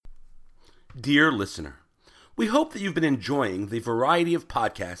Dear listener, we hope that you've been enjoying the variety of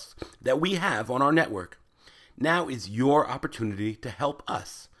podcasts that we have on our network. Now is your opportunity to help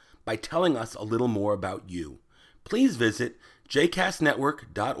us by telling us a little more about you. Please visit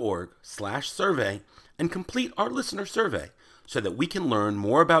jcastnetwork.org/survey and complete our listener survey so that we can learn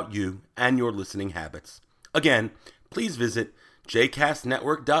more about you and your listening habits. Again, please visit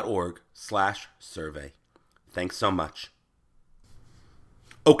jcastnetwork.org/survey. Thanks so much.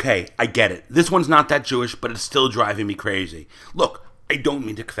 Okay, I get it. This one's not that Jewish, but it's still driving me crazy. Look, I don't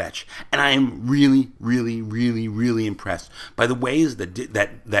mean to kvetch, and I am really, really, really, really impressed by the ways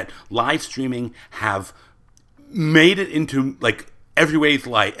that live streaming have made it into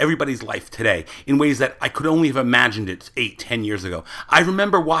everybody's life today in ways that I could only have imagined it 8-10 years ago. I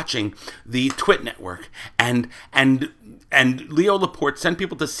remember watching the Twit network and Leo Laporte sent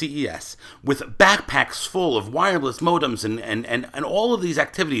people to CES with backpacks full of wireless modems and all of these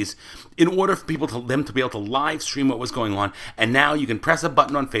activities in order for them to be able to live stream what was going on. And now you can press a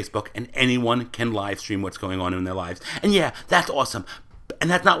button on Facebook and anyone can live stream what's going on in their lives. And yeah, that's awesome. And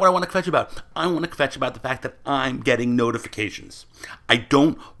that's not what I want to kvetch about. I want to kvetch about the fact that I'm getting notifications. I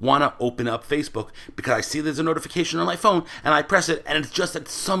don't want to open up Facebook because I see there's a notification on my phone and I press it and it's just that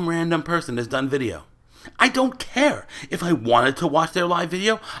some random person has done video. I don't care. If I wanted to watch their live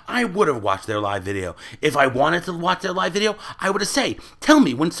video, I would have watched their live video. If I wanted to watch their live video, I would have said, tell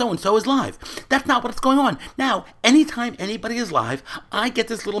me when so-and-so is live. That's not what's going on. Now, anytime anybody is live, I get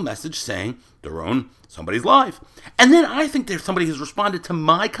this little message saying, Daron, somebody's live. And then I think there's somebody who's responded to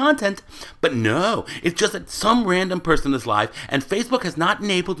my content, but no, it's just that some random person is live, and Facebook has not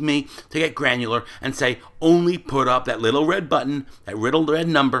enabled me to get granular and say, only put up that little red button, that little red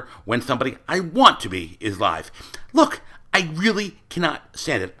number, when somebody I want to be is live. Look, I really cannot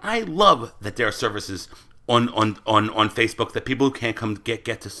stand it. I love that there are services on Facebook that people who can't come get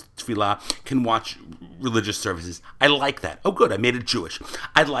to Tefillah can watch religious services. I like that. Oh, good, I made it Jewish.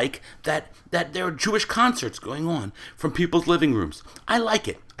 I like that there are Jewish concerts going on from people's living rooms. I like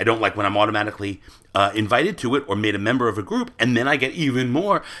it. I don't like when I'm automatically invited to it or made a member of a group, and then I get even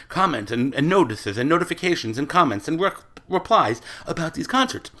more comments and notices and notifications and comments and replies about these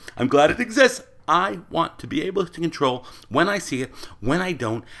concerts. I'm glad it exists. I want to be able to control when I see it, when I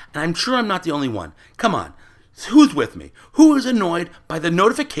don't, and I'm sure I'm not the only one. Come on, who's with me? Who is annoyed by the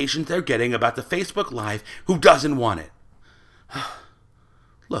notifications they're getting about the Facebook Live who doesn't want it?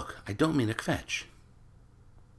 Look, I don't mean to kvetch.